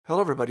Hello,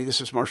 everybody. This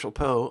is Marshall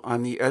Poe.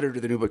 I'm the editor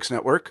of the New Books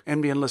Network.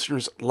 NBN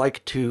listeners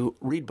like to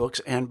read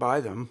books and buy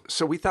them.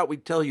 So we thought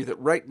we'd tell you that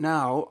right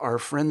now, our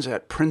friends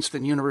at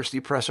Princeton University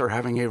Press are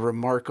having a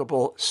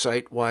remarkable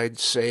site-wide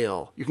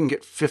sale. You can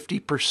get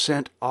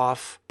 50%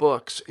 off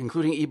books,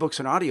 including ebooks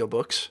and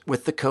audiobooks,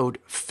 with the code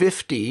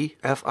 50,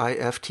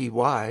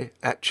 F-I-F-T-Y,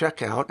 at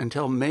checkout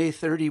until May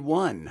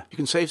 31. You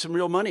can save some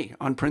real money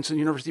on Princeton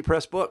University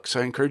Press books.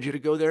 I encourage you to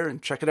go there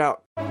and check it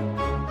out.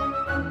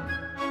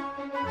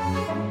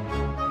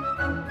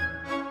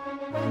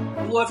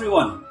 Hello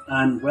everyone,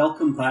 and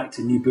welcome back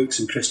to New Books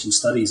and Christian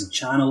Studies, a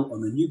channel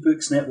on the New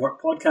Books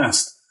Network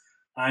podcast.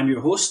 I'm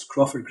your host,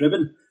 Crawford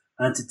Gribben,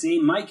 and today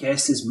my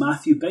guest is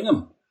Matthew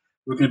Bingham.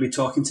 We're going to be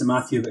talking to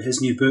Matthew about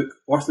his new book,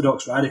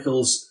 Orthodox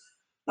Radicals,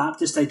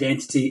 Baptist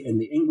Identity in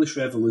the English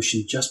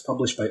Revolution, just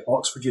published by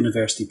Oxford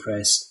University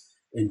Press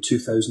in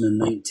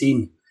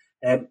 2019.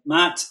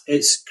 Matt,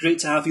 it's great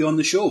to have you on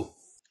the show.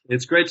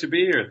 It's great to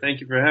be here. Thank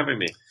you for having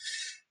me.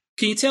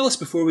 Can you tell us,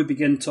 before we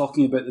begin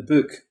talking about the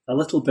book, a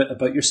little bit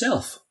about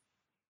yourself?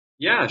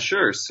 Yeah,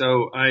 sure.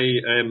 So I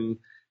am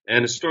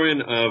an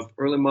historian of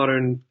early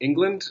modern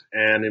England,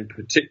 and in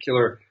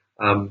particular,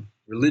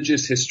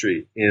 religious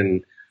history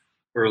in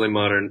early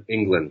modern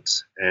England.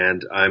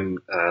 And I'm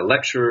a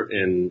lecturer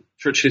in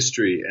church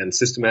history and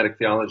systematic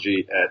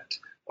theology at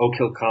Oak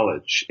Hill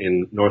College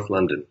in North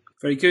London.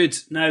 Very good.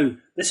 Now,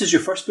 this is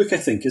your first book, I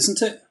think,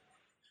 isn't it?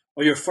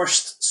 Or your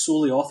first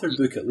solely authored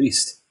book, at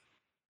least.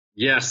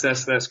 Yes,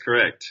 that's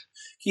correct.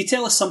 Can you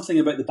tell us something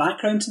about the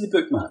background to the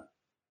book, Matt?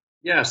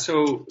 Yeah,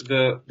 so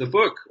the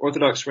book,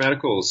 Orthodox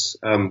Radicals,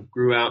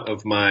 grew out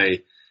of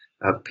my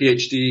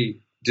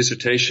PhD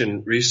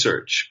dissertation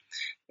research.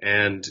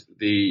 And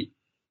the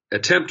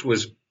attempt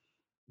was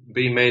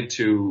being made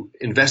to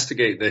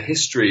investigate the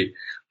history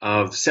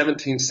of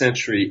 17th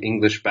century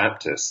English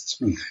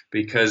Baptists.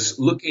 Because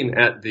looking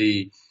at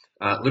the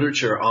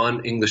literature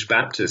on English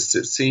Baptists,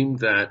 it seemed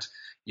that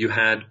you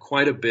had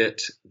quite a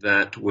bit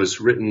that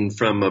was written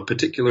from a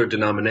particular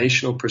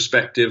denominational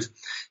perspective,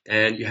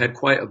 and you had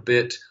quite a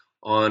bit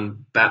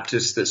on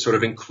Baptists that sort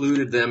of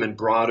included them in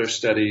broader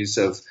studies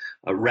of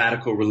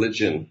radical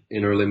religion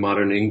in early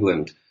modern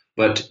England.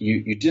 But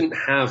you didn't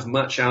have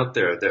much out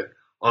there that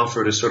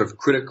offered a sort of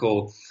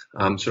critical,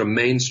 sort of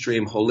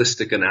mainstream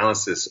holistic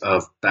analysis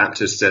of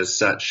Baptists as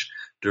such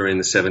during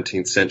the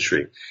 17th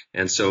century.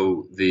 And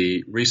so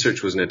the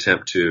research was an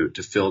attempt to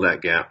fill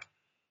that gap.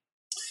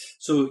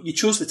 So you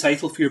chose the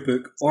title for your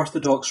book,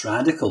 Orthodox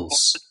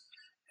Radicals,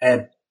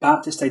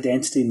 Baptist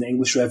Identity in the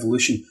English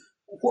Revolution.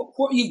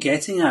 What are you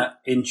getting at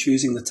in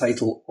choosing the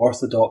title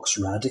Orthodox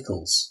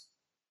Radicals?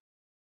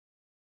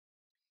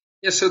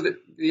 Yeah, so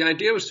the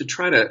idea was to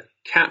try to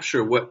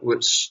capture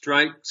what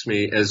strikes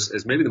me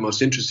as maybe the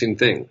most interesting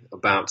thing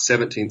about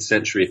 17th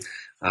century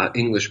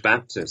English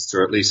Baptists,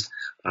 or at least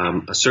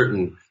a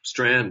certain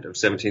strand of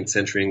 17th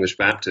century English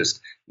Baptist,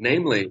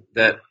 namely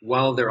that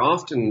while they're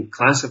often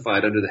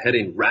classified under the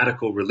heading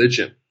radical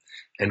religion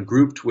and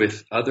grouped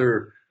with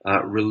other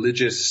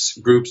religious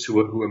groups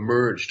who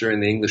emerged during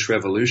the English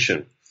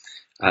Revolution,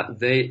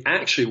 they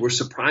actually were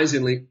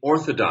surprisingly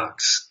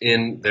orthodox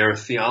in their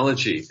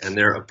theology and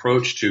their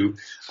approach to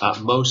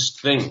most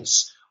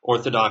things,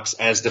 orthodox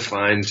as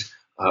defined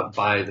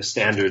by the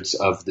standards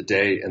of the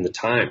day and the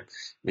time,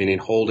 meaning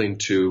holding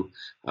to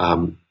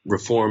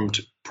Reformed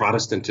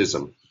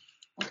Protestantism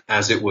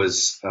as it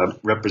was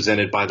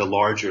represented by the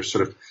larger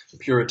sort of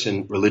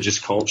Puritan religious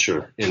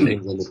culture in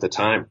England at the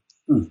time.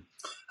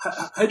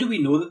 How do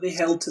we know that they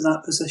held to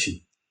that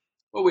position?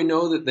 Well, we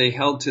know that they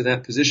held to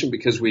that position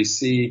because we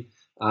see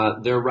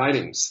their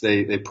writings.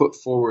 They put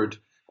forward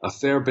a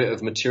fair bit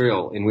of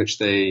material in which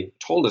they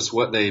told us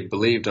what they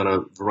believed on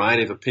a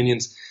variety of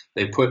opinions.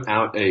 They put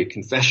out a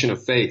confession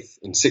of faith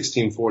in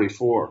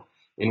 1644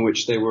 in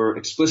which they were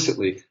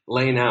explicitly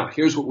laying out,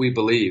 here's what we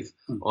believe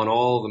on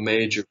all the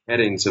major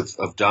headings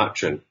of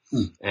doctrine.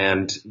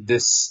 And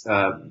this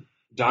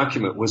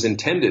document was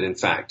intended, in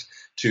fact,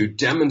 to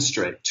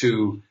demonstrate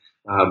to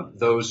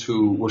those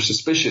who were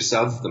suspicious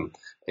of them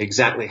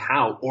exactly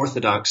how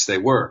orthodox they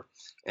were.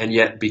 And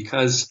yet,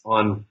 because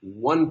on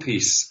one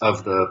piece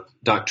of the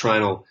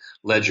doctrinal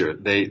ledger,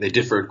 they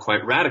differed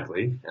quite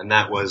radically, and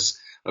that was,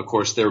 of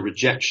course, their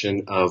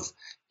rejection of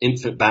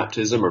infant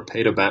baptism or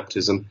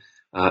paedobaptism,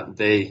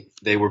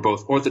 they were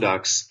both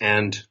orthodox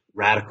and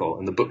radical.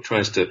 And the book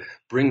tries to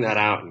bring that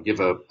out and give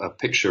a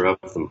picture of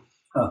them.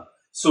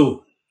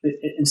 So,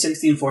 in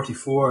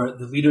 1644,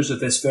 the leaders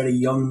of this very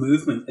young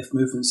movement, if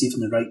movement's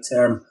even the right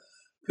term,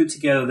 put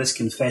together this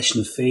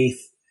confession of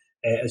faith.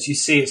 As you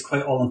say, it's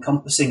quite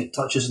all-encompassing. It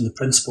touches on the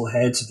principal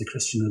heads of the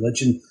Christian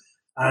religion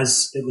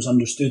as it was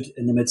understood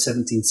in the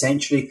mid-17th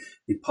century.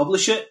 They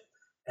publish it.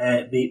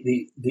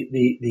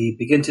 They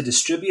begin to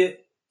distribute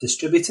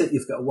it.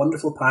 You've got a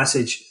wonderful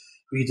passage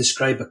where you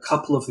describe a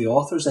couple of the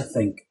authors, I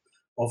think,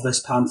 of this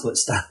pamphlet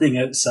standing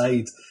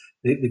outside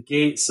the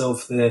gates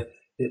of the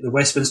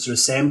Westminster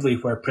Assembly,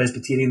 where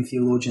Presbyterian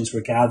theologians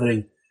were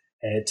gathering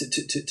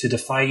to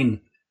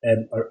define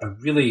a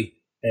really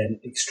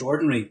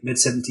extraordinary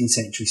mid-17th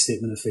century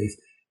statement of faith.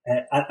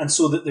 And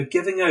so that they're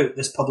giving out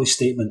this published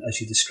statement,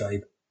 as you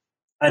describe.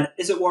 And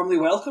is it warmly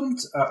welcomed?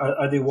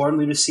 Are they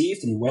warmly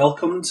received and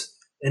welcomed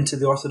into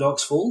the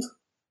Orthodox fold?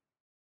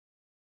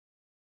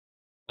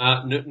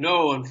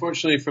 No,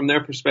 unfortunately, from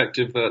their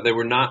perspective, they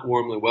were not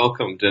warmly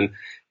welcomed,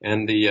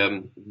 and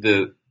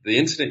the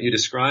incident you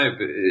describe,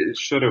 it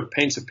sort of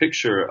paints a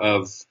picture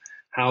of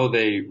how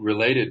they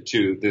related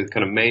to the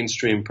kind of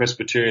mainstream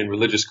Presbyterian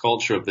religious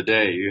culture of the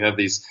day. You have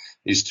these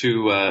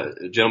two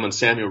gentlemen,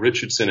 Samuel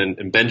Richardson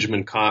and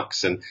Benjamin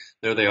Cox, and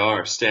there they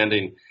are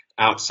standing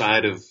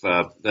outside of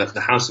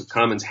the House of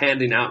Commons,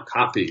 handing out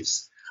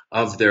copies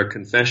of their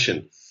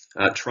confession,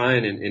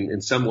 trying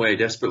in some way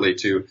desperately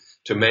to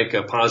make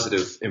a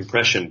positive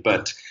impression.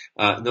 But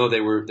no,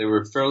 they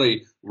were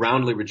fairly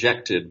roundly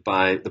rejected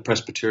by the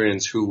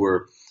Presbyterians who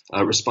were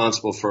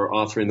responsible for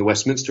authoring the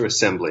Westminster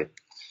Assembly.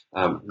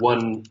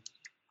 One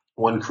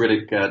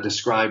critic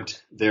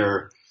described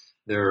their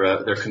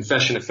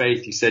confession of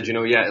faith. He said,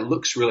 yeah, it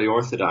looks really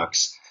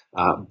orthodox,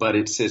 but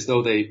it's as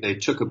though they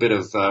took a bit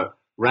of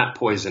rat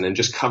poison and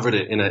just covered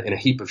it in a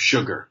heap of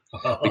sugar,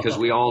 because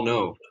we all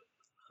know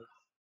it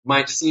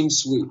might seem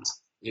sweet.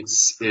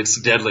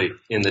 It's deadly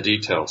in the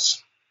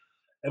details.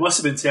 It must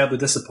have been terribly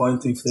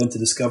disappointing for them to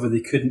discover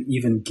they couldn't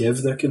even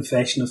give their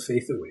confession of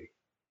faith away.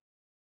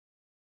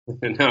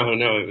 No,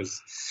 it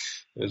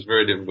was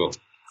very difficult.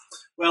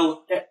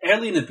 Well,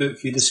 early in the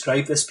book, you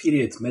describe this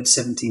period,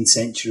 mid-17th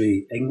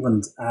century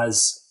England,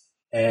 as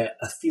a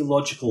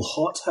theological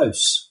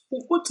hothouse.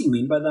 What do you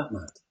mean by that,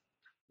 Matt?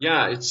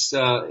 Yeah,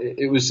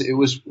 it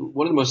was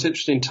one of the most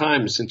interesting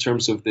times in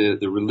terms of the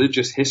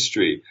religious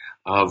history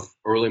of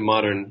early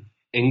modern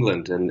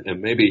England and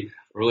maybe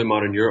early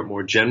modern Europe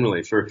more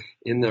generally. For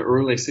in the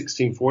early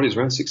 1640s,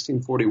 around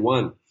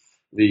 1641,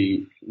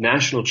 the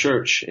national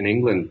church in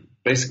England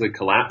basically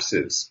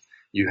collapses.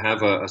 You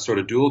have a sort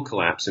of dual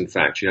collapse, in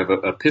fact. You have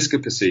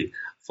episcopacy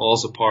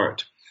falls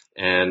apart,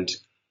 and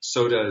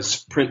so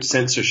does print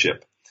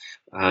censorship.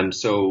 And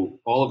so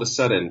all of a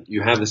sudden,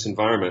 you have this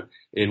environment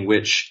in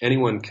which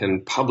anyone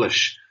can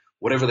publish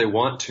whatever they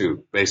want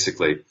to,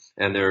 basically,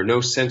 and there are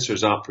no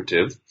censors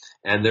operative,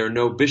 and there are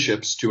no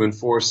bishops to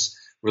enforce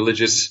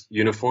religious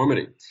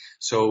uniformity.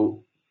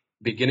 So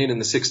beginning in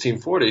the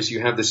 1640s,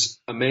 you have this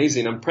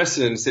amazing,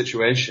 unprecedented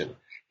situation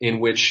in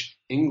which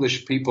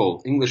English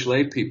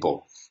lay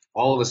people,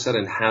 all of a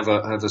sudden have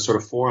a sort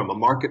of forum, a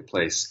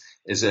marketplace,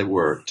 as it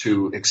were,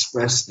 to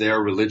express their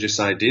religious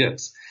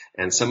ideas.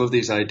 And some of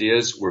these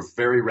ideas were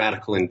very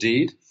radical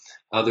indeed.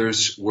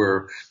 Others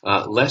were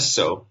less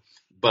so.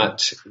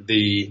 But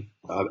the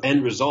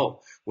end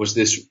result was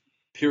this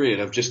period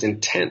of just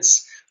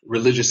intense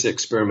religious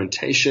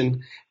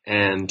experimentation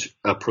and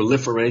a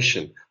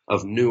proliferation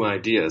of new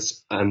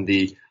ideas. And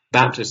the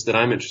Baptists that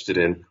I'm interested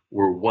in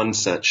were one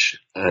such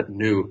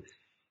new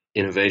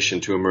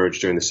innovation to emerge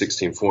during the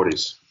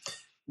 1640s.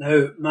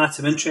 Now, Matt,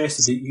 I'm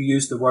interested that you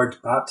used the word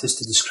Baptist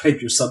to describe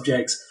your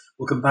subjects.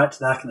 We'll come back to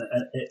that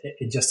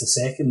in just a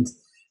second.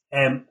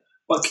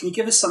 But can you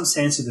give us some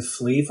sense of the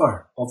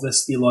flavour of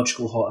this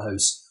theological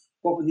hothouse?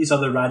 What were these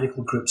other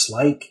radical groups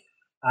like?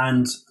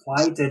 And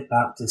why did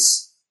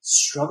Baptists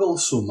struggle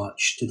so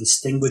much to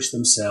distinguish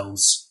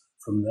themselves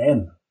from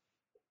them?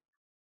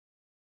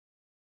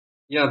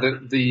 Yeah,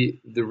 the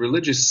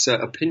religious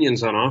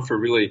opinions on offer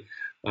really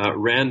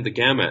ran the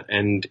gamut,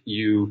 and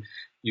you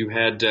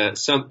had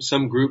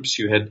some groups.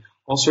 You had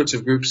all sorts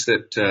of groups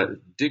that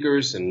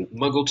diggers and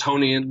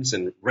Muggletonians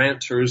and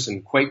ranters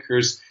and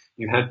Quakers.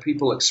 You had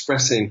people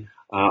expressing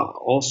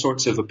all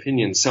sorts of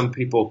opinions. Some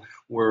people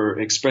were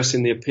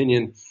expressing the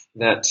opinion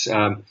that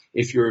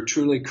if you're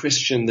truly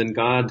Christian, then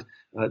God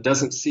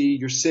doesn't see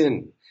your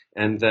sin,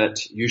 and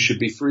that you should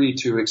be free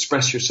to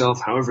express yourself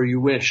however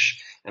you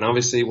wish. And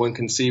obviously one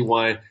can see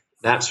why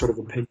that sort of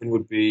opinion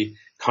would be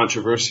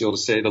controversial, to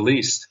say the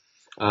least.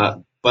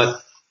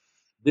 But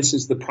this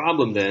is the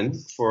problem then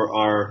for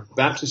our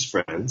Baptist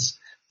friends,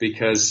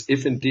 because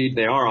if indeed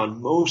they are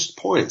on most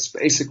points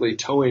basically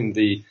towing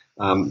the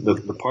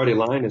party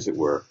line, as it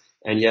were,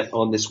 and yet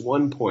on this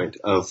one point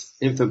of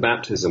infant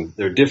baptism,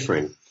 they're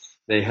differing.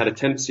 They had a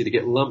tendency to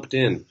get lumped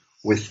in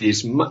with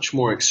these much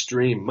more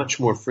extreme, much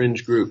more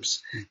fringe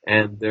groups,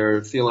 and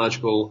their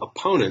theological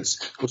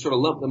opponents would sort of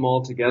lump them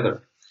all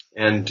together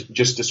and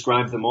just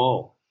describe them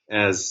all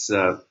as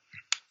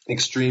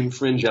extreme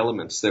fringe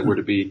elements that were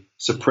to be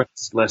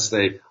suppressed lest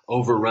they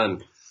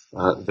overrun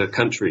the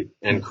country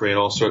and create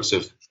all sorts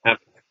of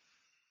havoc.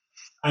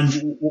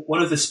 And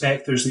one of the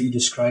spectres that you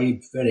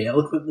describe very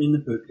eloquently in the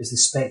book is the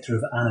spectre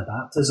of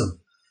Anabaptism.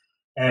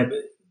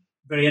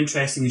 Very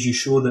interesting, as you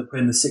show that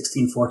when the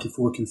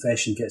 1644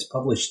 confession gets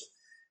published,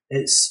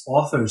 its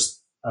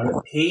authors are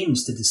at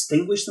pains to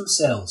distinguish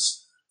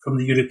themselves from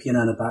the European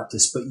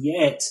Anabaptists, but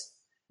yet,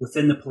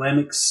 within the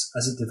polemics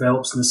as it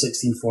develops in the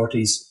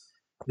 1640s,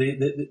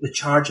 the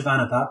charge of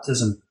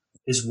Anabaptism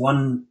is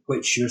one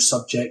which your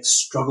subjects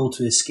struggle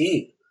to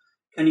escape.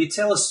 Can you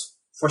tell us,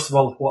 first of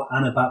all, what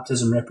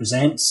Anabaptism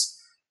represents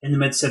in the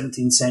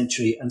mid-17th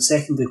century, and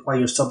secondly, why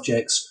your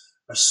subjects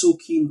are so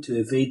keen to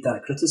evade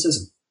that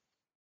criticism?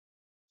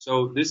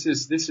 So this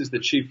is the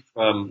chief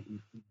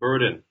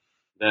burden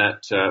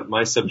that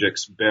my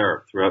subjects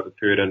bear throughout the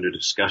period under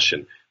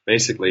discussion.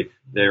 Basically,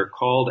 they're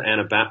called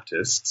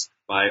Anabaptists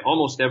by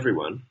almost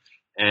everyone,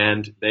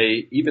 and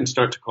they even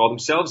start to call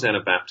themselves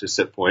Anabaptists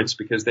at points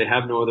because they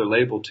have no other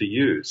label to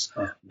use.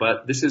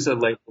 But this is a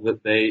label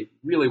that they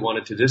really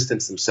wanted to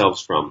distance themselves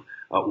from.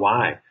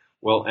 Why?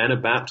 Well,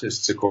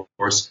 Anabaptists, of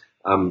course,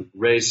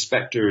 raise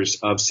specters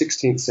of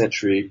 16th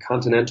century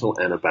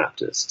continental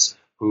Anabaptists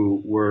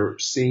who were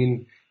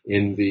seen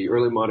in the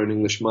early modern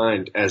English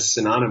mind as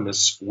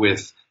synonymous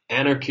with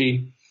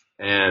anarchy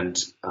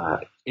and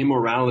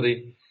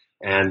immorality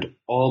and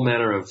all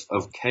manner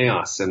of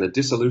chaos and the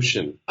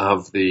dissolution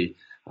of the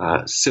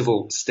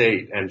civil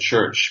state and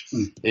church.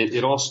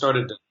 It all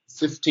started in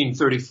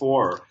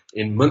 1534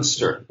 in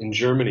Munster in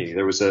Germany.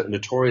 There was a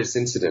notorious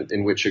incident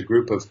in which a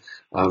group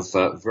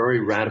of very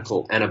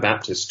radical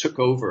Anabaptists took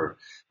over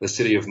the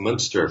city of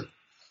Munster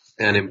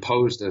and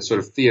imposed a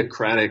sort of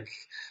theocratic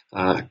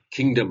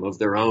kingdom of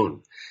their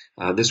own.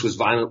 This was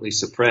violently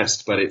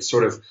suppressed, but it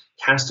sort of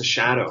cast a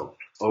shadow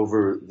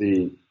over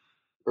the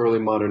early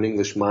modern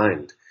English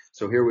mind.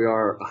 So here we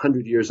are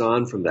 100 years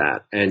on from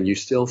that, and you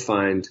still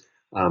find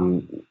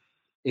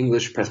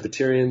English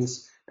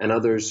Presbyterians and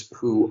others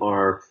who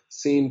are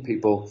seeing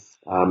people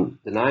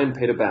denying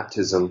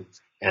paedobaptism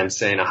and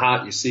saying,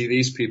 aha, you see,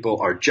 these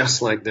people are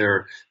just like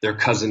their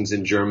cousins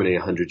in Germany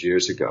 100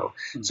 years ago.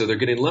 So they're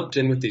getting lumped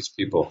in with these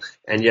people,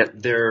 and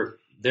yet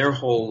their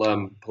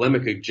whole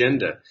polemic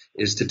agenda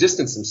is to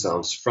distance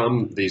themselves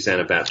from these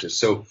Anabaptists.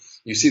 So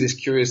you see this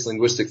curious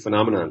linguistic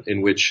phenomenon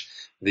in which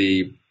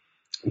the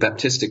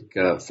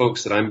Baptistic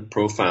folks that I'm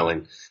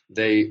profiling,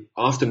 they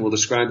often will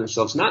describe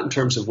themselves not in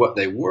terms of what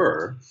they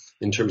were,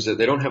 in terms of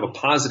they don't have a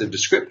positive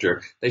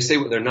descriptor. They say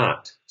what they're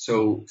not.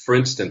 So, for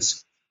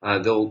instance,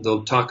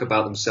 they'll talk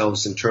about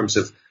themselves in terms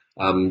of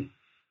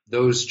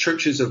those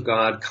churches of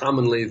God,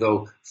 commonly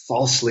though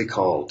falsely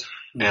called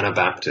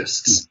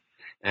Anabaptists.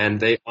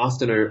 And they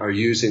often are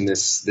using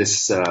this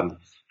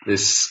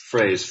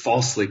phrase,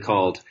 falsely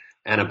called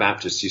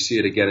Anabaptists. You see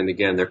it again and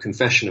again. Their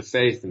confession of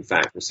faith, in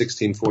fact, the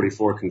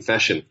 1644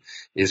 confession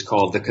is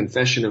called the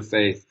Confession of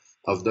Faith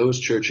of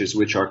those churches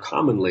which are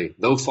commonly,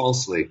 though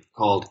falsely,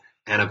 called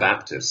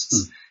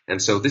Anabaptists.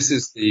 And so this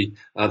is the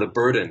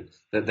burden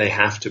that they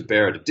have to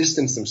bear to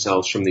distance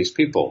themselves from these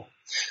people.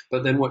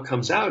 But then what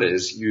comes out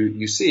is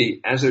you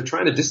see, as they're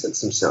trying to distance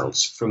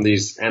themselves from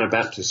these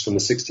Anabaptists from the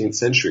 16th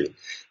century,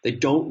 they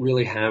don't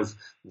really have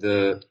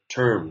the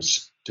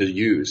terms to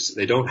use.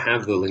 They don't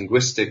have the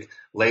linguistic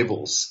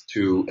labels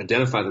to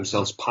identify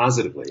themselves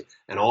positively.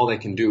 And all they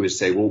can do is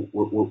say, well,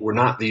 we're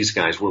not these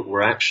guys.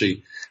 We're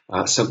actually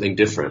something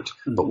different.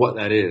 But what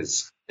that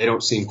is, they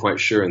don't seem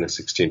quite sure in the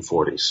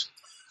 1640s.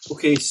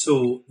 Okay,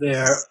 so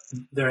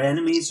their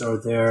enemies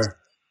or their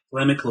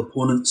polemical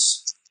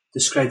opponents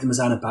describe them as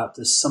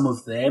Anabaptists. Some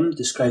of them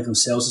describe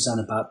themselves as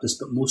Anabaptists,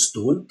 but most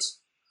don't.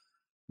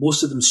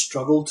 Most of them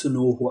struggle to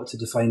know what to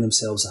define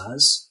themselves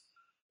as.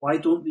 Why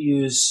don't they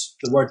use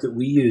the word that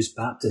we use,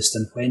 Baptist,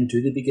 and when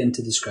do they begin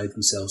to describe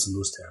themselves in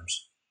those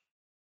terms?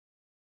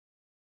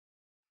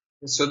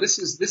 So this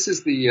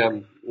is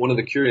the one of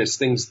the curious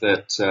things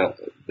that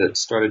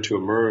started to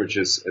emerge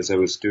as I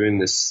was doing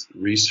this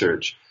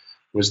research,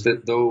 was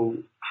that though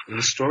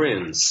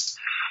historians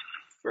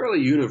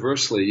fairly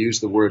universally use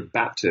the word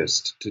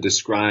Baptist to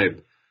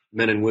describe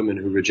men and women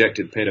who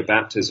rejected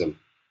paedobaptism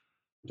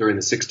during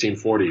the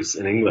 1640s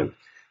in England,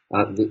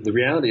 the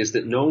reality is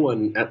that no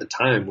one at the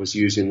time was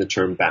using the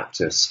term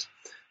Baptist.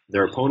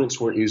 Their opponents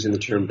weren't using the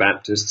term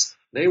Baptists.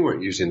 They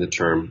weren't using the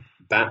term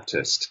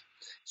Baptist.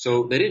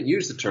 So they didn't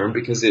use the term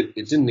because it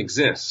didn't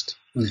exist.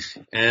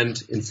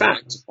 And in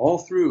fact, all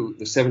through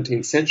the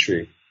 17th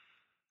century,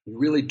 you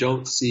really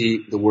don't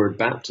see the word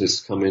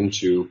Baptist come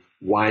into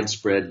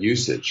widespread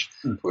usage.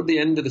 Toward the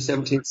end of the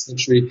 17th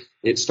century,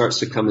 it starts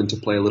to come into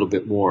play a little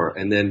bit more.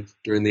 And then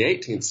during the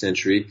 18th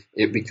century,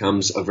 it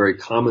becomes a very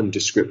common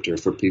descriptor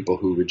for people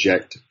who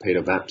reject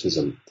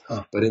paedobaptism.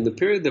 But in the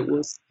period that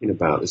we're thinking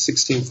about, the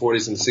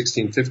 1640s and the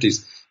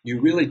 1650s,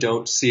 you really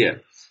don't see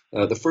it.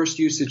 The first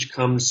usage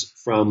comes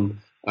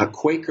from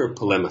Quaker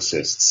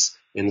polemicists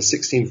in the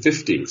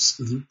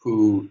 1650s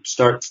who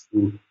start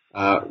to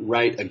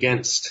write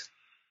against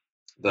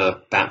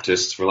the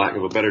Baptists, for lack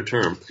of a better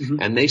term,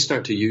 and they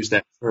start to use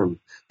that term.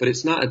 But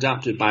it's not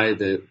adopted by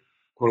the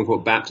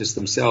quote-unquote Baptists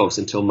themselves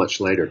until much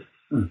later.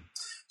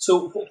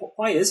 So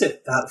why is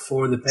it that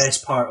for the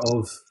best part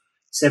of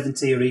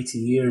 70 or 80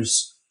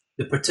 years,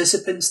 the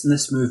participants in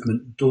this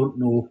movement don't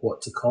know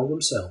what to call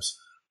themselves?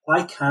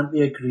 Why can't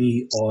they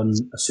agree on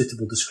a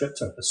suitable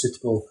descriptor, a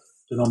suitable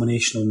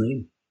denominational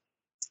name?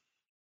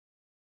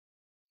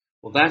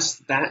 Well,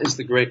 that is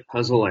the great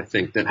puzzle, I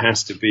think, that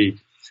has to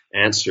be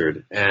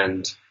answered.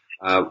 And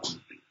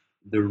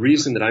the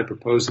reason that I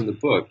propose in the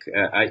book,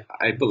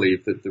 I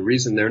believe that the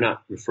reason they're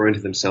not referring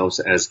to themselves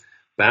as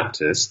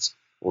Baptists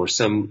or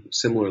some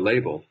similar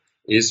label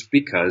is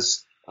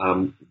because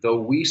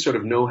though we sort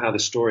of know how the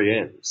story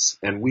ends,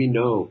 and we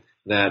know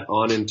that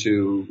on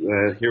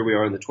into here we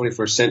are in the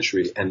 21st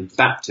century, and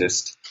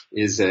Baptist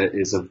is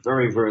a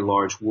very, very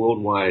large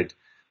worldwide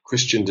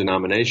Christian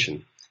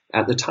denomination.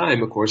 At the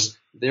time, of course,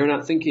 they're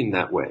not thinking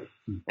that way.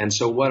 And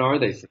so what are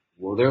they thinking?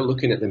 Well, they're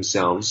looking at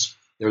themselves.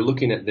 They're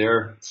looking at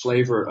their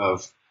flavor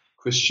of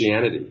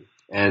Christianity,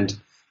 and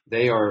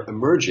they are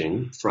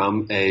emerging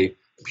from a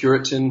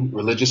Puritan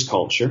religious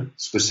culture,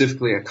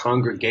 specifically a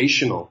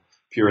congregational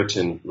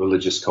Puritan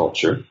religious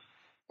culture,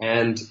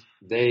 and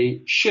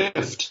they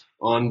shift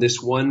on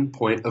this one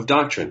point of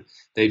doctrine.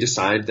 They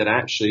decide that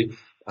actually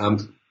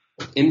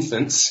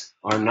infants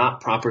are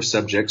not proper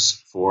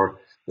subjects for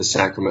the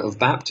sacrament of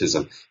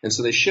baptism. And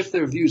so they shift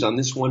their views on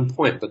this one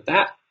point. But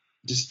that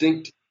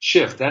distinct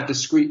shift, that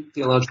discrete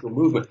theological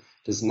movement,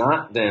 does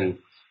not then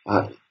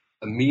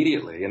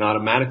immediately and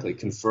automatically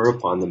confer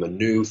upon them a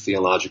new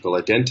theological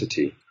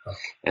identity.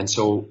 And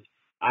so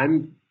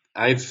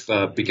I've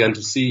begun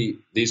to see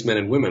these men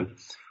and women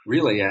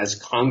really as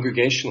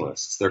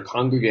congregationalists. They're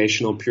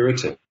congregational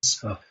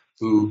Puritans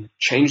who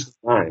change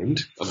their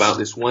mind about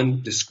this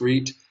one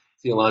discrete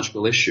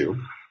theological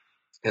issue.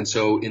 And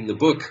so in the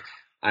book,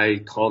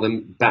 I call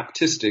them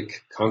Baptistic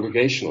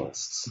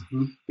Congregationalists,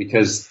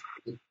 because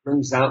it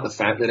brings out the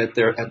fact that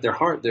at their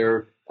heart,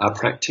 they're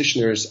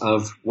practitioners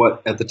of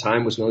what at the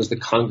time was known as the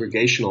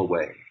congregational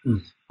way,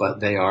 but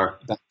they are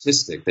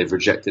Baptistic. They've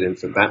rejected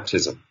infant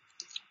baptism.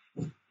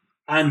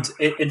 And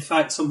in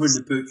fact, somewhere in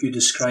the book you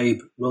describe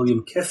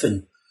William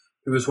Kiffin,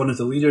 who was one of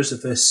the leaders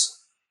of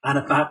this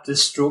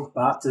Anabaptist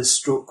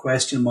Baptist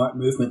question mark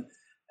movement,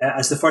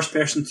 as the first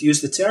person to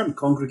use the term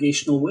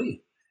congregational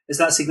way. Is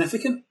that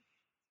significant?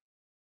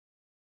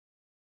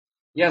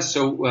 Yes.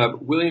 So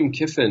William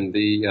Kiffin,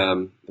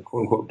 the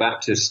quote unquote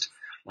Baptist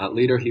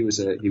leader, he was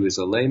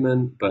a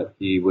layman, but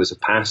he was a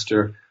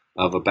pastor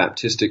of a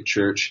Baptistic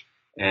church,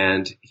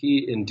 and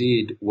he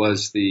indeed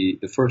was the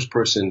first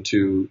person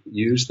to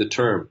use the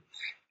term.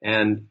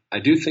 And I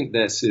do think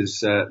this is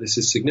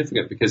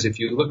significant, because if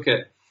you look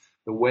at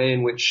the way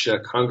in which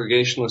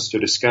Congregationalists are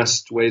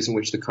discussed, ways in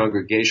which the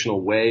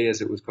congregational way,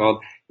 as it was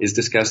called, is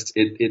discussed,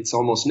 it's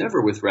almost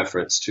never with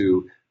reference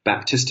to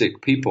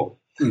Baptistic people.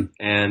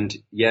 And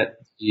yet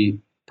the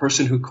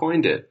person who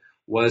coined it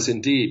was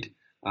indeed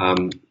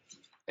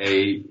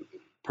a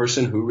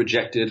person who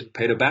rejected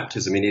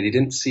paedobaptism. I mean, he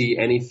didn't see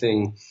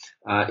anything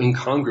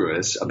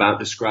incongruous about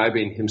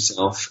describing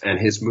himself and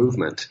his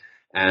movement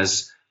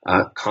as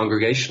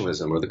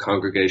congregationalism or the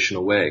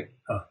congregational way.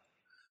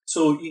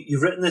 So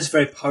you've written this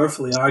very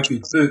powerfully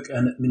argued book,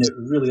 and I mean, it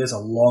really is a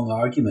long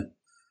argument,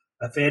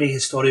 a very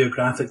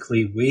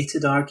historiographically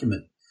weighted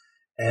argument,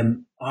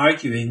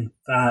 arguing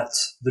that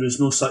there is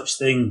no such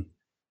thing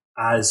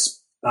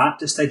as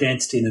Baptist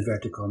identity in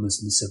inverted commas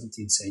in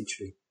the 17th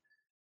century.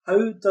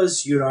 How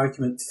does your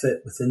argument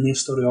fit within the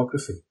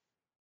historiography?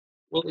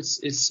 Well,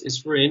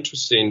 it's very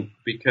interesting,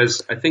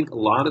 because I think a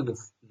lot of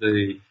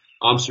the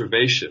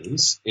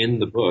observations in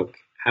the book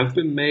have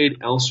been made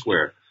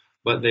elsewhere,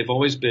 but they've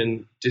always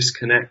been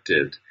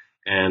disconnected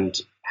and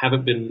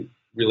haven't been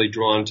really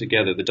drawn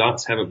together. The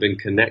dots haven't been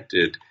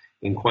connected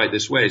in quite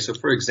this way. So,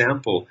 for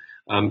example,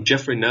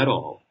 Geoffrey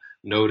Nuttall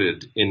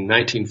noted in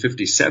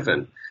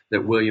 1957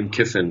 that William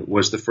Kiffin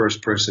was the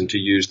first person to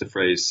use the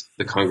phrase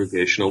 "the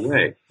congregational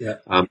way." Yeah.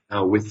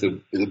 Now, with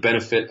the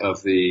benefit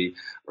of the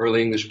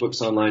Early English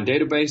Books Online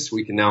database,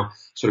 we can now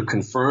sort of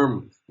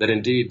confirm that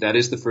indeed that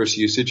is the first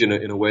usage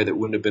in a way that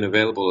wouldn't have been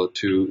available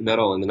to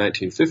Nuttall in the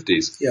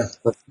 1950s. Yeah.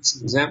 But it's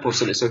an example of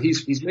something. So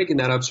he's making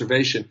that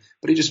observation,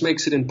 but he just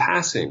makes it in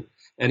passing,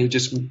 and he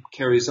just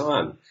carries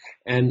on.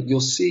 And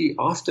you'll see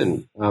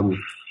often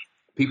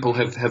people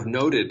have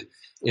noted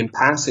in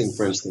passing,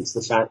 for instance,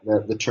 the fact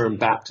that the term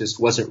Baptist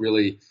wasn't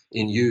really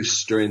in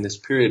use during this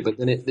period, but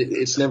then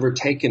it's never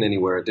taken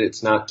anywhere.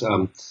 It's not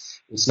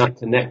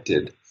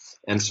connected.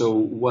 And so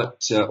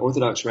what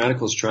Orthodox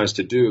Radicals tries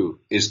to do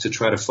is to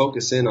try to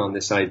focus in on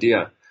this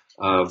idea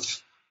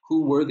of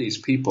who were these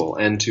people,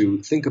 and to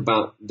think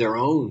about their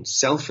own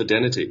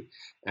self-identity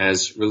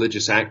as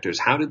religious actors.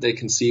 How did they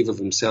conceive of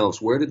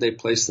themselves? Where did they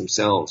place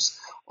themselves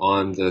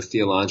on the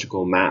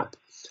theological map?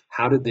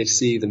 How did they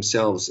see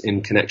themselves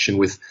in connection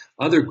with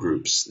other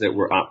groups that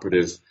were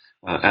operative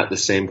at the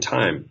same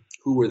time?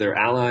 Who were their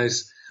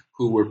allies?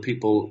 Who were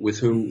people with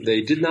whom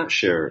they did not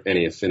share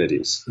any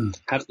affinities?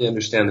 How did they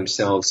understand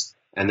themselves?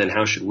 And then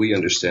how should we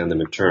understand them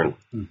in turn?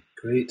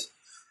 Great.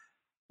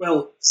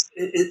 Well,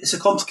 it's a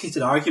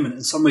complicated argument.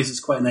 In some ways,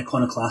 it's quite an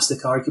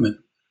iconoclastic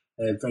argument.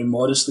 Very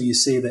modestly, you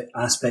say that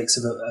aspects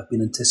of it have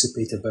been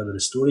anticipated by the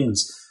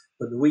historians,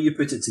 but the way you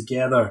put it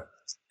together,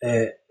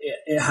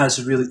 it has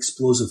a real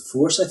explosive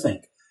force, I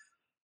think.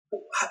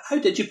 How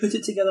did you put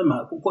it together,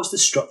 Matt? What's the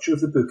structure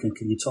of the book, and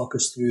can you talk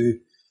us through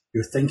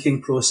your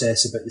thinking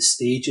process about the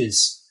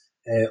stages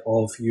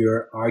of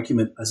your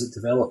argument as it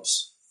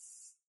develops?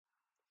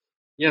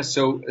 Yeah,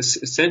 so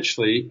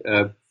essentially,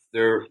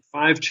 there are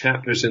 5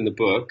 chapters in the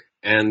book,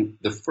 and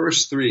the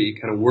first 3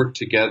 kind of work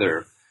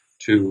together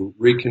to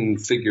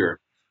reconfigure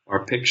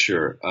our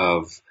picture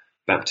of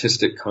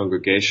Baptistic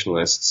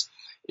Congregationalists.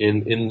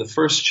 In the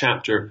first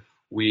chapter,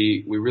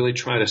 we really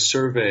try to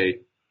survey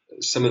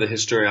some of the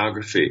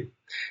historiography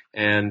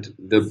And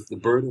the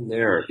burden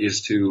there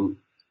is to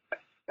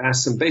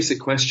ask some basic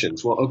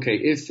questions. Well, okay,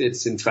 if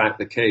it's in fact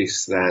the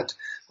case that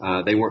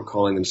they weren't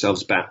calling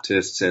themselves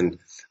Baptists and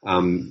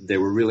they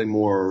were really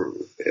more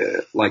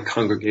like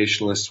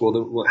Congregationalists,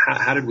 well,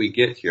 how did we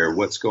get here?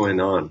 What's going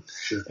on?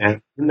 Sure.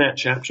 And in that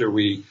chapter,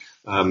 we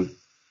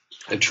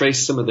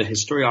trace some of the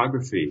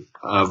historiography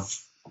of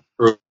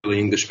early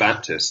English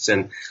Baptists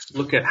and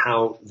look at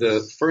how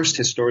the first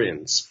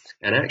historians,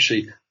 and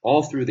actually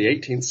all through the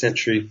 18th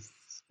century,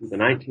 the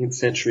 19th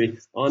century,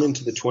 on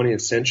into the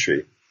 20th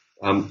century,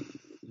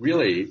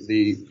 really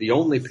the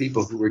only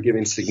people who were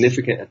giving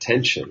significant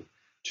attention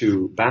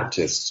to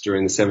Baptists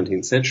during the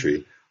 17th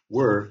century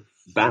were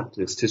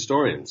Baptist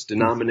historians,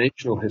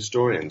 denominational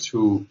historians,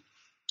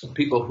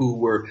 people who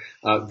were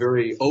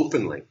very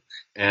openly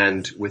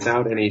and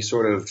without any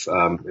sort of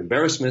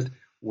embarrassment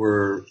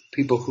were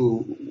people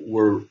who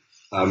were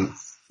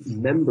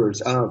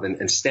members of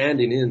and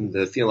standing in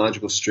the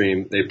theological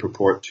stream they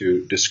purport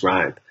to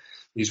describe.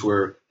 These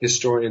were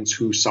historians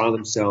who saw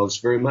themselves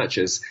very much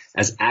as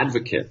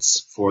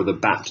advocates for the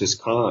Baptist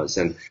cause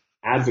and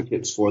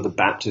advocates for the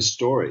Baptist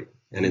story.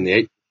 And in the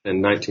 18th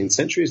and 19th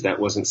centuries, that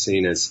wasn't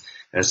seen as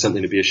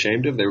something to be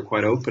ashamed of. They were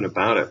quite open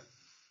about it.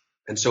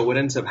 And so what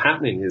ends up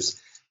happening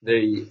is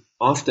they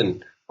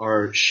often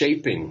are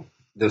shaping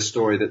the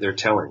story that they're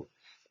telling,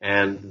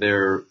 and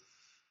they're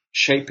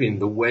shaping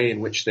the way in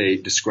which they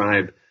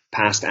describe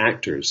past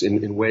actors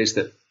in ways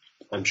that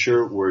I'm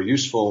sure were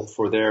useful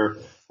for their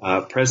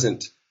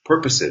present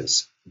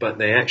purposes, but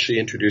they actually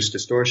introduced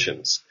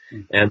distortions.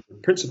 And the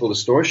principal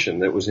distortion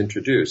that was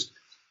introduced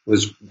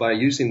was by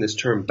using this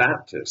term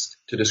Baptist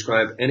to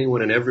describe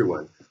anyone and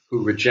everyone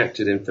who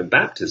rejected infant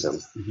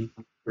baptism,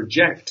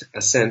 project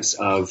a sense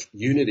of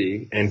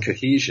unity and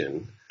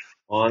cohesion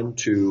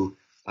onto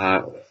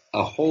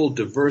a whole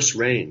diverse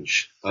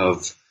range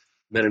of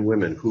men and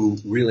women who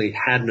really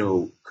had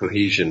no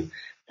cohesion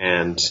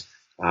and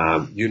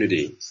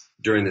unity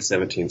during the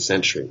 17th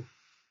century.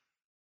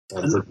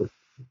 And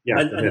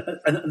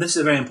this is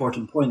a very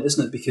important point,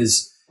 isn't it?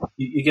 Because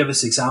you give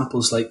us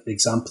examples like the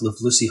example of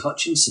Lucy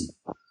Hutchinson,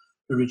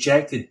 who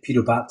rejected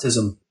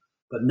pedobaptism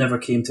but never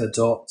came to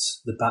adopt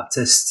the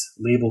Baptist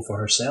label for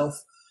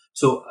herself.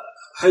 So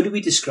how do we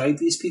describe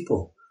these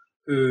people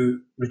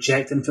who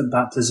reject infant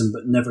baptism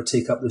but never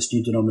take up this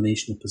new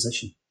denominational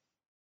position?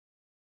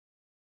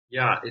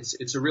 Yeah,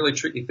 it's a really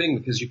tricky thing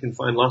because you can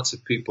find lots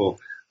of people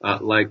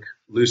like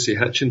Lucy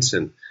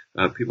Hutchinson,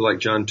 people like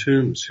John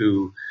Toombs,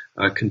 who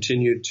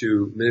continued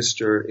to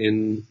minister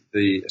in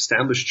the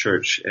established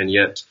church and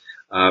yet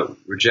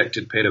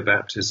rejected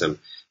pedobaptism.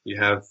 You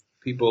have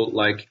people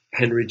like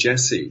Henry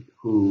Jesse,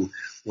 who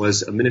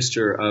was a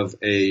minister of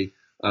the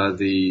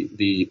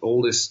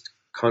oldest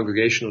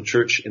congregational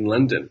church in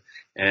London,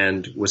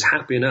 and was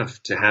happy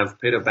enough to have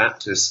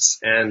pedobaptists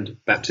and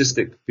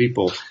Baptistic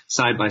people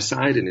side by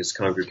side in his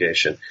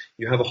congregation.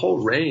 You have a whole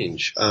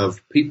range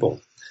of people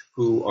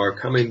who are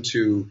coming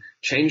to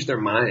change their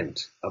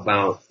mind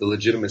about the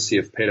legitimacy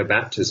of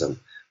pedobaptism,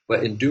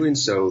 but in doing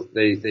so,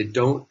 they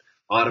don't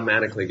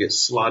automatically get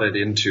slotted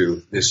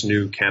into this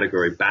new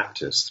category,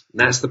 Baptist. And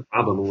that's the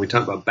problem when we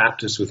talk about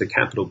Baptist with a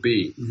capital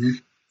B. Mm-hmm.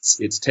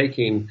 It's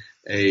taking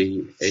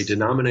a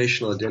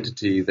denominational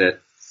identity that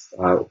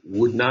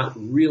would not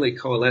really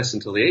coalesce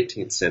until the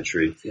 18th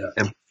century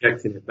and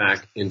projecting it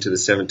back into the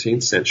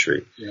 17th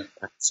century. Yeah.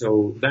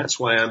 So that's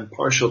why I'm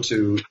partial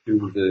to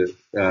the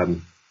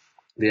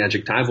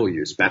adjectival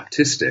use,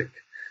 Baptistic.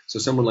 So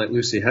someone like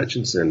Lucy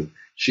Hutchinson,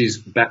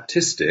 she's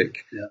Baptistic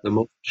the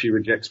moment she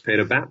rejects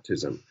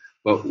pedobaptism.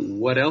 But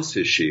what else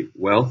is she?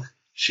 Well,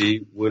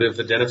 she would have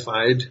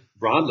identified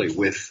broadly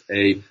with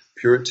a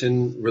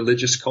Puritan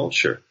religious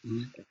culture.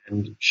 Mm-hmm.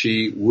 And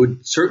she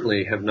would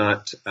certainly have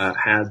not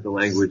had the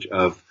language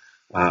of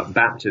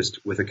Baptist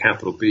with a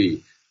capital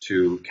B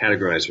to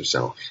categorize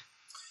herself.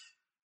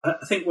 I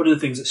think one of the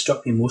things that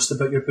struck me most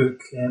about your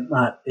book,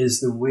 Matt, is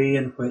the way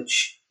in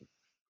which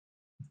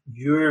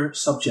your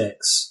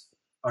subjects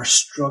are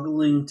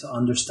struggling to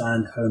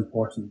understand how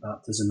important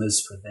baptism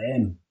is for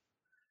them.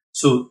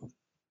 So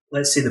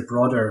let's say the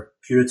broader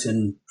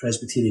Puritan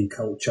Presbyterian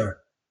culture,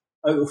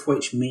 out of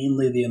which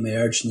mainly they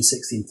emerged in the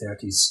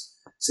 1630s,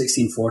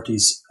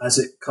 1640s, as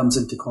it comes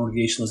into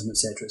Congregationalism,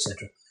 etc.,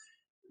 etc.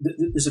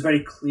 There's a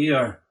very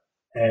clear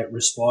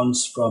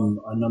response from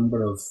a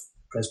number of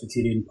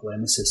Presbyterian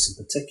polemicists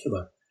in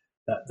particular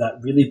that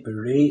really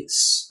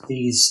berates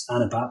these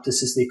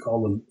Anabaptists, as they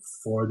call them,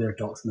 for their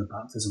doctrine of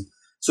baptism.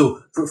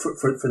 So for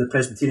the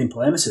Presbyterian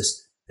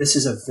polemicists, this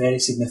is a very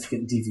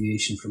significant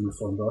deviation from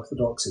Reformed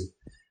orthodoxy.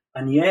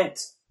 And yet,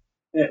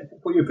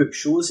 what your book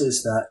shows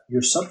is that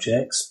your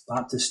subjects,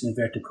 Baptists in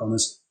inverted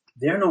commas,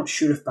 they're not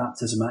sure if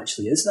baptism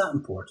actually is that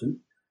important,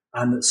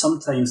 and that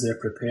sometimes they're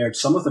prepared,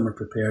 some of them are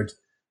prepared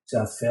to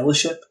have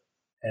fellowship,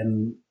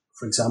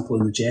 for example,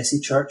 in the Jesse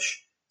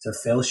Church, to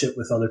have fellowship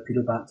with other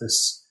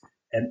pedobaptists,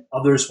 and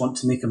others want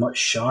to make a much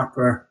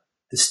sharper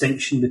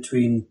distinction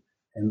between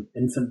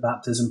infant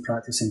baptism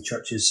practicing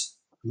churches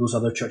and those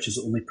other churches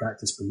that only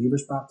practice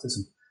believers'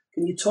 baptism.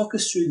 Can you talk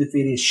us through the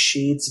various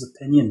shades of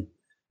opinion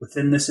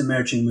within this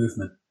emerging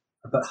movement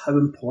about how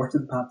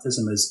important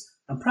baptism is,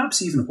 and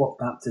perhaps even what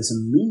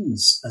baptism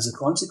means as a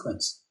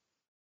consequence?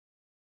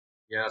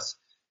 Yes.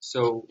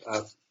 So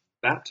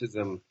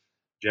baptism,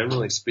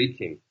 generally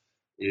speaking,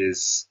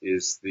 is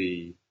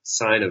the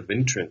sign of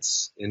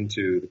entrance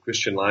into the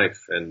Christian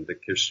life and the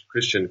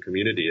Christian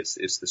community.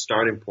 It's the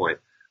starting point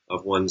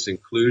of one's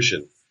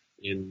inclusion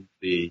in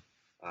the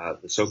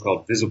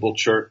so-called visible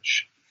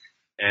church.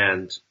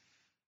 And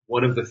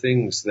one of the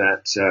things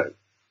that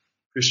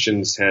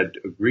Christians had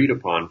agreed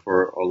upon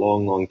for a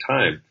long, long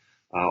time,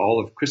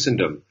 all of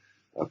Christendom,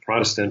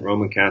 Protestant,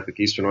 Roman Catholic,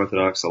 Eastern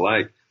Orthodox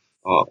alike,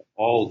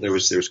 there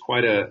was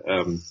quite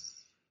a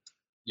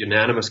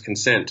unanimous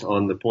consent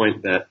on the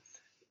point that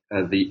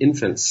the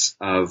infants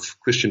of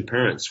Christian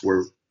parents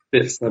were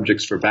fit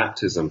subjects for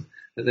baptism,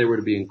 that they were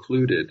to be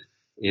included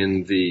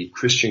in the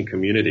Christian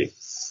community.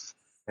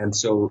 And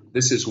so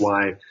this is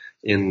why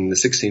in the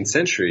 16th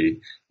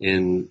century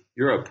in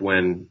Europe,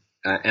 when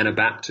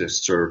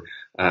Anabaptists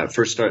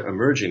first start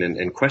emerging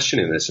and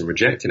questioning this and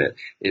rejecting it,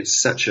 it's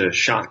such a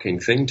shocking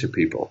thing to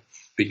people,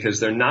 because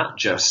they're not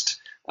just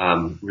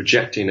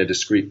rejecting a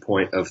discrete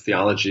point of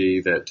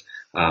theology that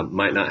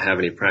might not have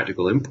any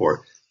practical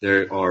import.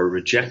 They are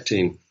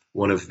rejecting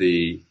one of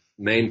the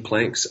main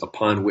planks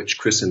upon which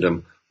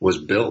Christendom was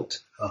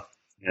built.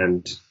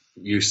 And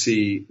you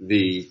see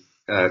the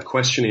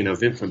questioning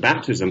of infant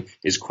baptism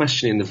is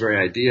questioning the very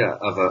idea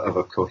of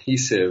a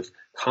cohesive,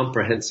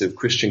 comprehensive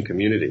Christian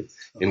community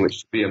in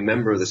which to be a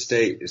member of the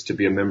state is to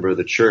be a member of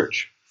the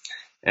church.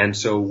 And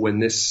so when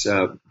this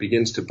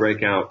begins to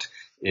break out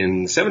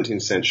in the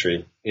 17th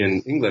century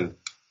in England,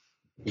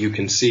 you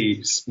can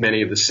see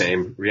many of the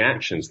same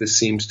reactions. This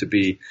seems to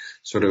be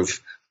sort of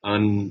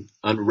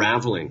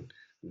unraveling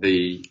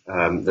the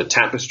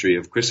tapestry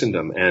of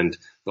Christendom, and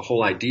the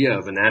whole idea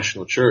of a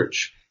national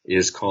church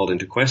is called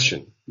into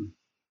question.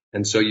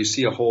 And so you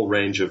see a whole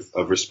range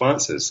of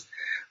responses.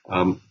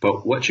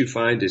 But what you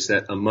find is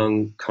that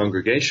among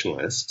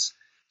Congregationalists,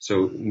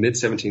 so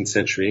mid-17th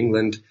century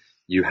England,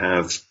 you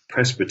have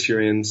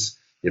Presbyterians,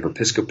 you have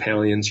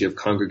Episcopalians, you have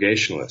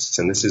Congregationalists,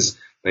 and this is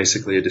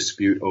basically a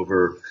dispute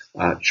over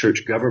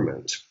church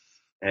government.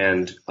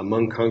 And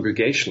among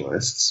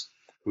Congregationalists,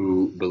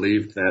 who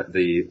believed that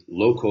the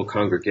local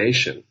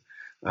congregation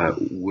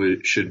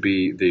should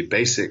be the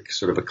basic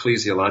sort of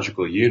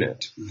ecclesiological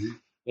unit,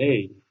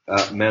 they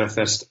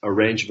manifest a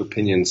range of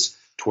opinions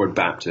toward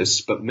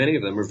Baptists, but many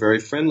of them are very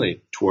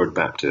friendly toward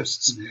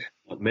Baptists.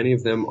 Many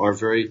of them are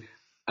very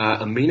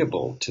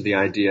amenable to the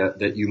idea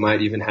that you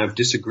might even have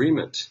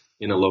disagreement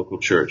in a local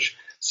church.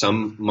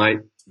 Some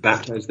might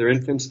baptize their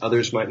infants,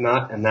 others might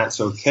not, and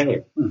that's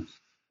okay.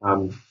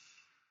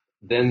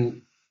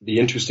 Then the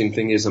interesting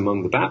thing is,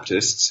 among the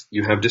Baptists,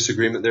 you have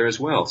disagreement there as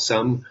well.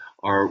 Some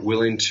are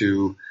willing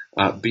to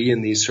be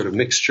in these sort of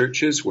mixed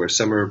churches where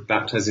some are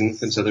baptizing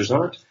infants, others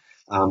aren't.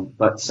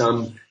 But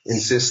some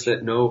insist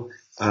that no,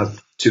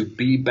 to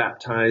be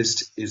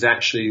baptized is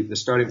actually the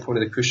starting point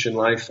of the Christian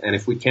life. And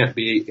if we can't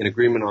be in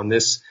agreement on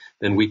this,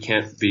 then we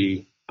can't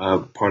be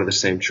part of the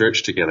same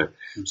church together.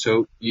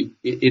 So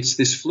it's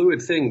this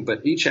fluid thing,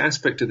 but each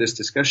aspect of this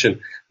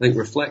discussion, I think,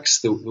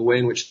 reflects the way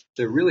in which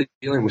they're really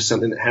dealing with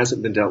something that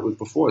hasn't been dealt with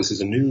before. This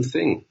is a new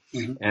thing.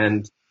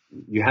 And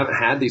you haven't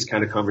had these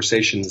kind of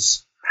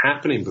conversations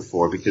happening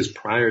before, because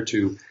prior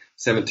to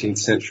 17th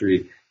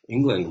century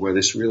England, where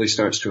this really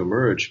starts to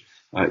emerge,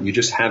 you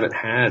just haven't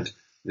had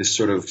this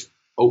sort of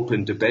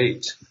open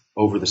debate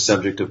over the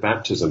subject of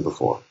baptism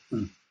before.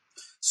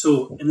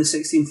 So in the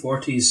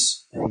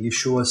 1640s, you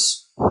show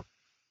us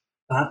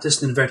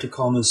Baptists, in inverted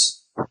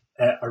commas,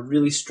 are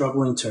really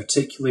struggling to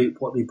articulate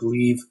what they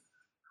believe,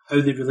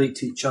 how they relate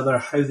to each other,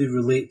 how they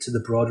relate to the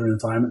broader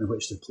environment in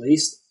which they're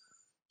placed.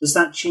 Does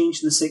that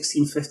change in the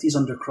 1650s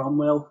under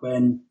Cromwell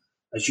when,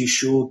 as you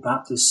show,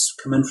 Baptists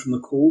come in from the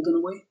cold in a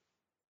way?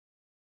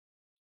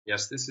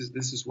 Yes, this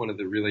is one of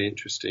the really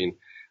interesting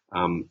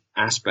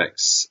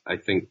aspects, I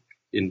think,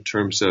 in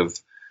terms of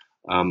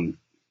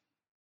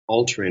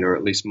altering or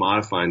at least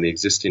modifying the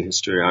existing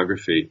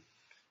historiography.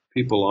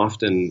 People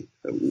often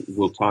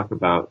will talk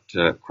about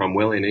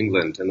Cromwellian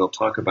England, and they'll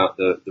talk about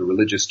the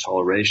religious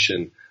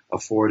toleration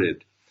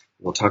afforded.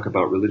 They'll talk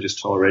about religious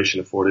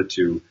toleration afforded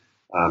to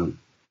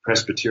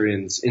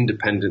Presbyterians,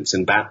 Independents,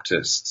 and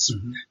Baptists.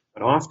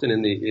 But often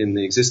in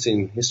the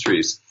existing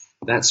histories,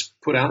 that's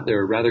put out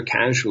there rather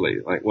casually,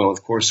 like, well,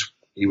 of course,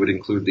 he would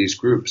include these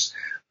groups.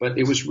 But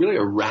it was really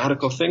a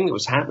radical thing that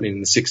was happening in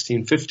the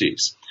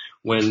 1650s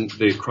when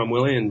the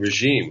Cromwellian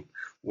regime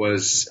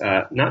was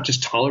not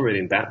just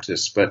tolerating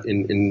Baptists, but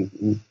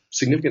in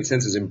significant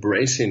senses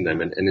embracing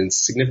them and in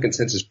significant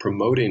senses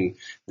promoting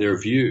their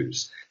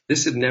views.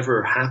 This had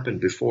never happened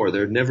before.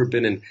 There had never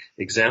been an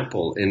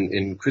example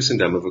in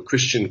Christendom of a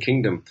Christian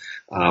kingdom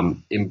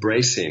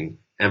embracing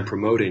and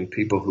promoting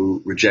people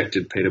who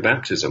rejected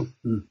paedobaptism.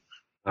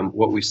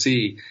 What we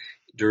see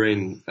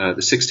during the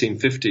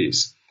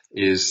 1650s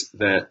is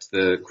that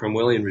the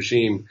Cromwellian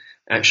regime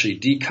actually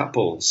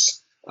decouples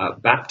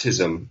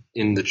baptism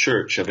in the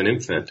church of an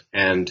infant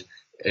and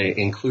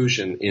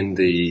inclusion in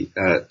the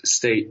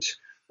state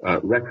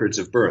records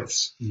of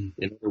births.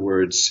 In other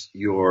words,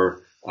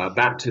 your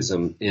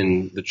baptism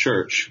in the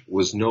church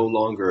was no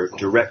longer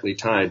directly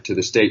tied to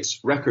the state's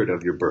record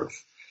of your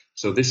birth.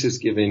 So this is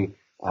giving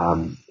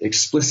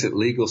explicit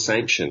legal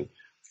sanction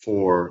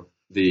for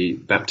the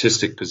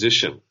Baptistic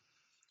position.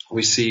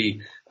 We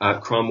see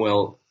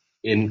Cromwell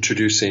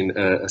introducing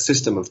a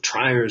system of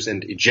triers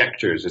and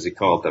ejectors, as he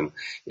called them,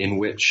 in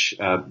which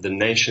the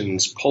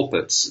nation's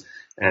pulpits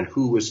and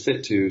who was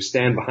fit to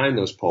stand behind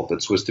those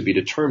pulpits was to be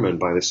determined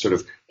by this sort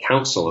of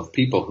council of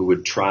people who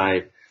would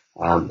try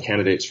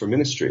candidates for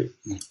ministry.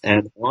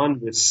 And on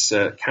this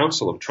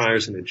council of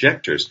triers and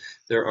ejectors,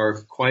 there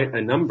are quite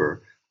a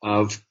number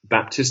of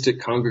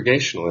Baptistic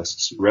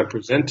Congregationalists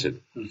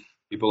represented.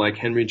 People like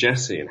Henry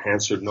Jesse and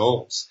Hansard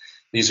Knowles.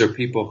 These are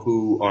people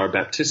who are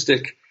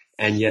Baptistic,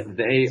 and yet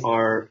they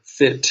are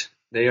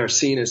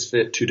seen as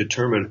fit to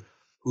determine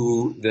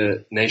who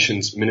the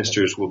nation's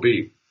ministers will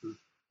be.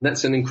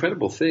 That's an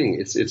incredible thing.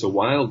 It's a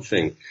wild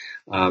thing.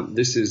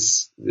 This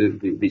is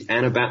the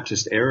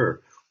Anabaptist error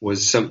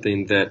was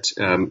something that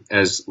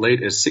as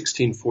late as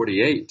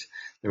 1648,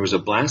 there was a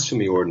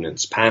blasphemy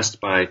ordinance passed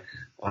by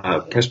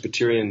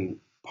Presbyterian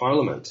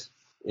Parliament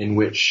in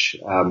which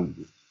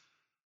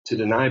to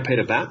deny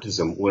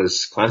paedobaptism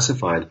was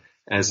classified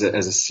as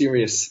a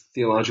serious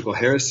theological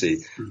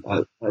heresy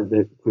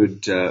that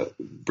could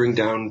bring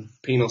down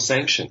penal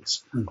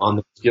sanctions on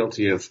those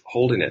guilty of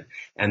holding it.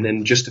 And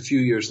then just a few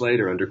years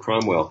later, under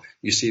Cromwell,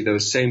 you see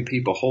those same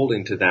people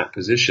holding to that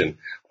position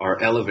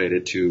are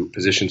elevated to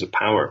positions of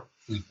power.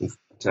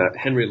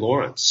 Henry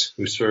Lawrence,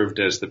 who served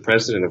as the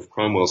president of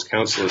Cromwell's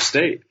Council of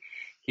State,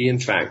 he in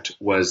fact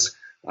was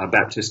a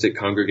Baptistic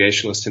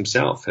Congregationalist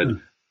himself, had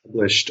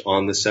published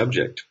on the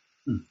subject.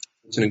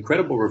 It's an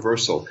incredible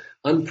reversal,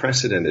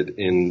 unprecedented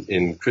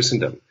in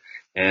Christendom,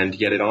 and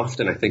yet it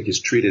often, I think, is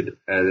treated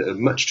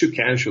much too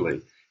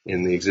casually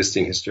in the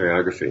existing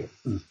historiography.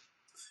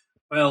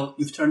 Well,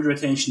 you've turned your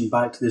attention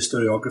back to the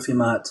historiography,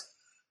 Matt.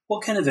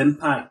 What kind of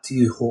impact do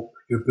you hope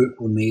your book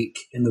will make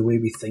in the way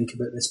we think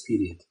about this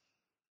period?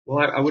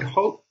 Well, I would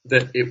hope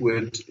that it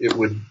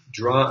would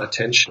draw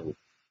attention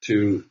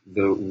to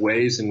the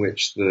ways in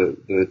which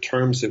the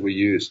terms that we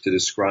use to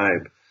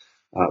describe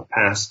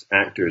past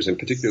actors, and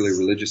particularly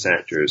religious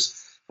actors,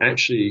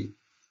 actually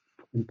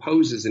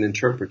imposes an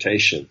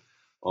interpretation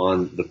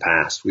on the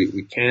past.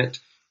 We can't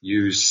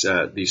use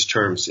these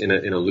terms in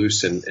a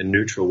loose and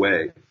neutral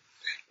way.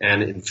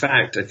 And in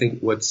fact, I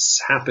think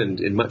what's happened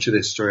in much of the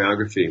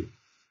historiography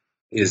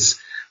is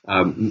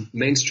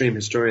mainstream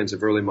historians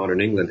of early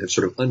modern England have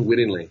sort of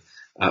unwittingly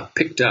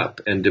picked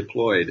up and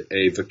deployed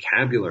a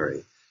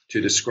vocabulary to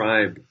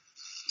describe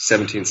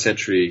 17th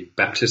century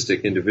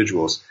Baptistic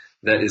individuals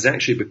that is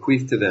actually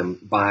bequeathed to them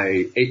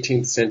by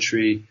 18th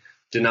century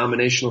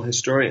denominational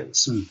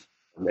historians.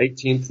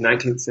 18th,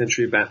 19th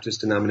century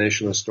Baptist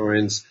denominational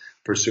historians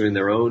pursuing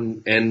their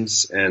own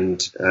ends and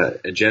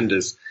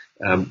agendas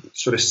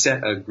sort of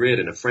set a grid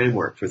and a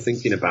framework for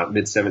thinking about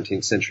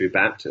mid-17th century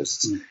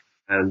Baptists.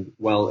 And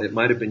while it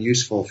might have been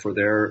useful for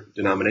their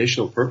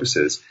denominational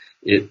purposes,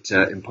 it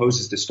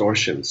imposes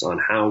distortions on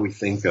how we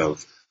think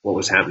of what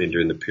was happening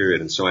during the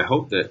period. And so I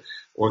hope that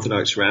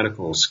Orthodox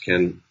radicals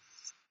can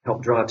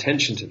help draw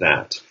attention to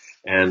that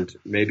and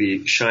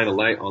maybe shine a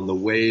light on the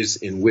ways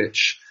in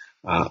which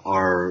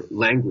our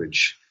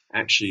language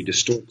actually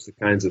distorts the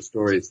kinds of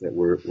stories that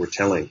we're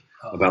telling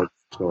about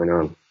what's going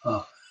on.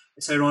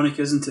 It's ironic,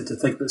 isn't it, to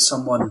think that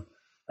someone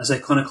as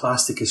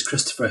iconoclastic as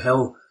Christopher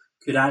Hill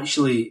could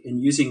actually, in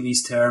using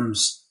these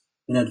terms,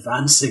 in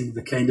advancing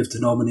the kind of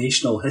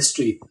denominational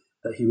history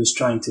that he was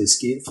trying to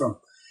escape from.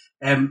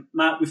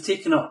 Matt, we've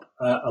taken up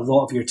a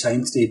lot of your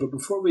time today, but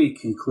before we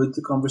conclude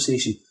the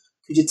conversation,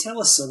 could you tell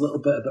us a little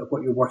bit about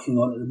what you're working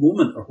on at the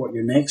moment, or what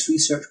your next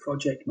research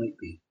project might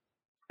be?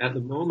 At the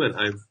moment,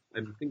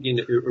 I'm thinking,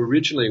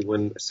 originally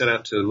when I set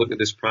out to look at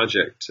this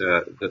project,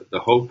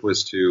 the hope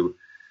was to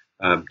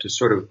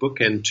sort of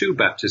bookend two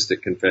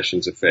Baptistic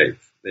confessions of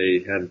faith.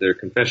 They had their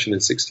confession in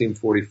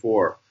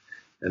 1644,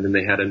 and then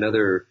they had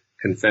another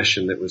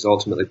confession that was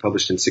ultimately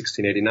published in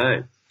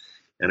 1689.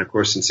 And of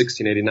course, in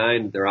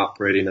 1689, they're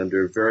operating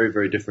under very,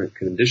 very different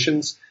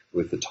conditions,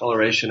 with the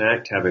Toleration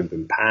Act having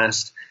been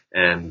passed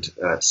and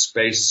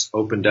space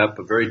opened up,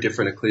 a very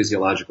different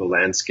ecclesiological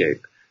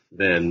landscape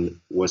than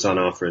was on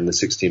offer in the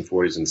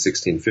 1640s and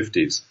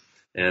 1650s.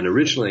 And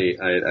originally,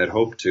 I'd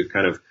hoped to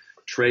kind of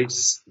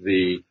trace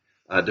the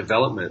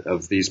development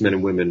of these men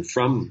and women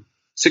from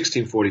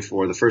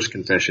 1644, the first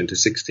confession, to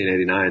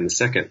 1689, the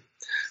second.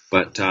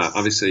 But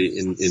obviously,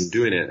 in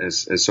doing it,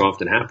 as so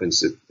often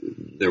happens,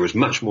 there was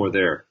much more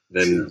there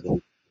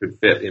than could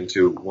fit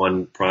into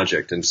one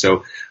project. And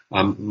so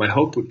my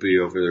hope would be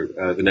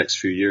over the next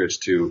few years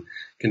to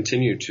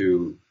continue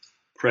to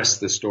press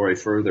the story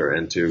further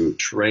and to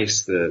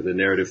trace the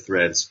narrative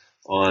threads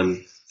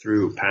on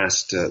through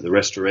past the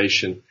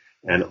Restoration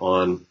and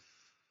on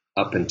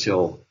up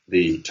until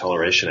the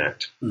Toleration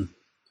Act.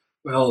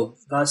 Well,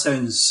 that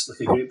sounds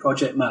like a great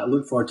project, Matt. I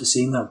look forward to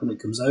seeing that when it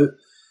comes out.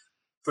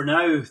 For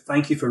now,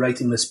 thank you for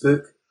writing this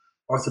book,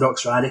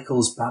 Orthodox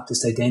Radicals,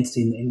 Baptist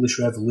Identity in the English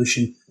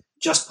Revolution,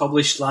 just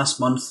published last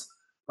month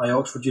by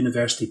Oxford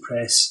University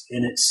Press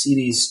in its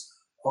series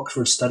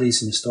Oxford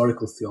Studies in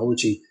Historical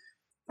Theology.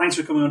 Thanks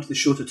for coming on to the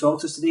show to talk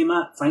to us today,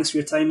 Matt. Thanks for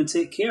your time and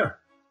take care.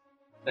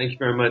 Thank you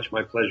very much.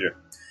 My pleasure.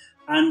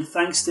 And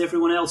thanks to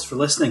everyone else for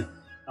listening.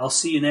 I'll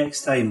see you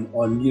next time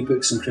on New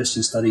Books in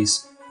Christian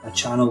Studies, a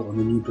channel on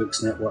the New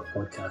Books Network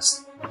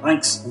podcast.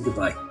 Thanks and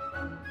goodbye.